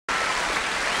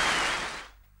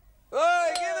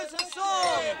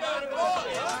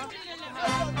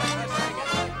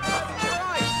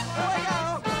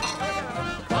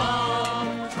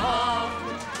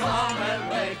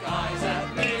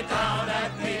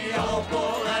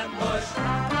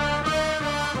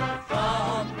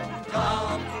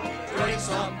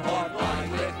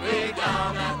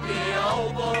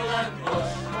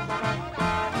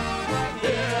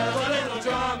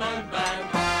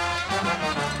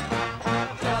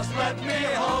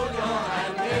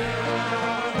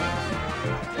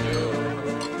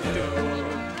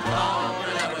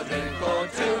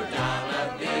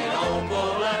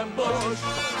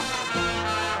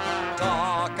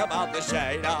the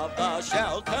shade of the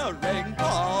sheltering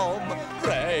palm.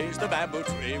 Praise the bamboo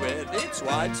tree with its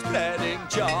wide-spreading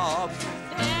charm.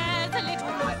 There's a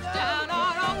little wood down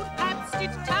our old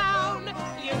Hampstead town.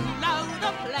 You know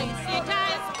the place, it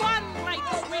has one great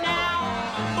renown.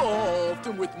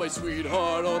 Often with my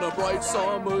sweetheart on a bright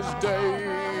summer's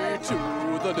day, to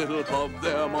the little pub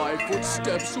there my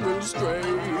footsteps will stray.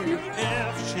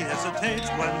 If she hesitates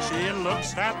when she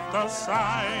looks at the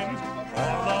sign,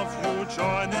 all of you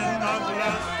join in a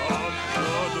glass of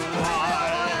good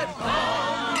wine.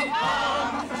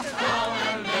 Come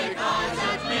and make eyes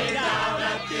at me down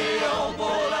at the old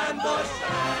Bull and Bush.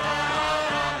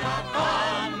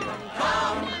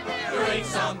 Come, drink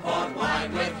some port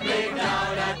wine with me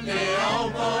down at the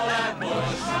old Bull and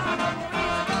Bush.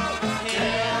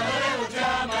 Hear the little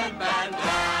German band.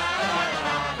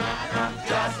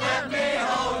 Just let me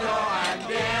hold your hand,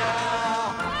 dear.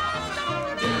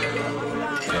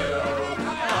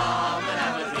 Come and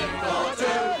have a drink or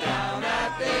two down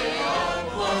at the old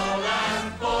Bull and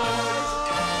Bush.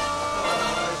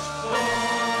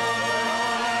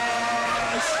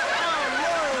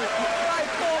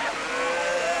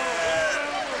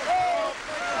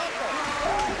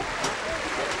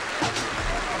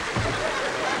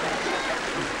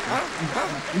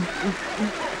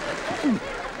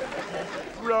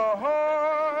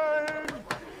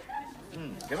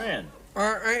 Come in.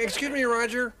 Excuse me,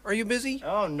 Roger. Are you busy?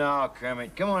 Oh, no,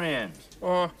 Kermit. Come on in.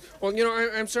 Well, you know,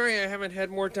 I'm sorry I haven't had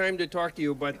more time to talk to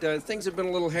you, but things have been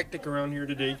a little hectic around here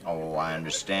today. Oh, I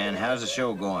understand. How's the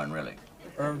show going, really?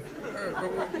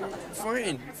 Fine.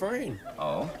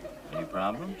 Oh? Any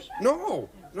problems? No,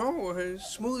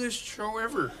 smoothest show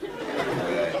ever.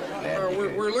 Glad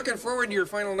We're looking forward to your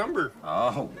final number.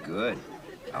 Oh, good.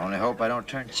 I only hope I don't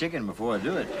turn chicken before I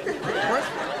do it. What?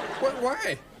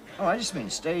 Why? Oh, I just mean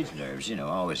stage nerves. You know,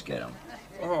 always get them.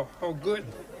 Oh, good.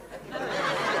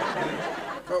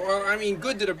 Well, I mean,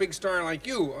 good that a big star like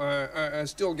you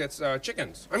still gets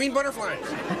chickens. I mean, butterflies.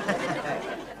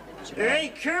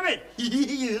 Hey, Kermit,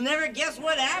 you'll never guess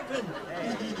what happened.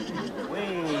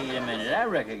 Wait a minute, I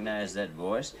recognize that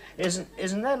voice.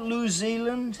 Isn't that New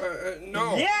Zealand?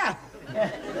 No. Yeah.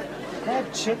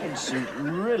 That chicken suit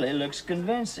really looks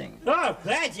convincing. Oh,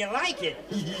 glad you like it.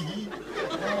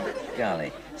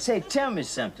 Golly. Say, tell me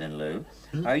something, Lou.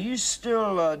 Are you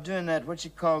still doing that, what you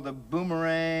call the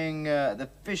boomerang, the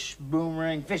fish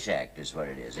boomerang fish act is what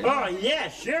it is, isn't it? Oh, yeah,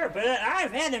 sure, but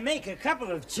I've had to make a couple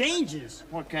of changes.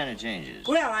 What kind of changes?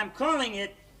 Well, I'm calling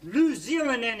it New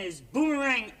Zealand and his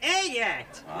Boomerang Egg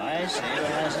Act. I see.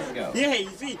 Well, how's it go? Yeah, you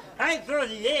see, I throw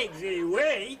the eggs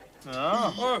away.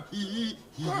 Oh.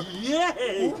 Yeah.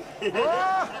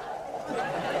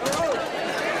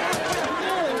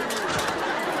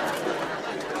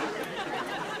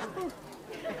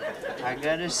 I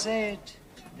gotta say it.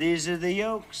 These are the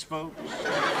yolks, folks.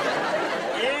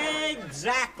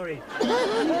 Exactly.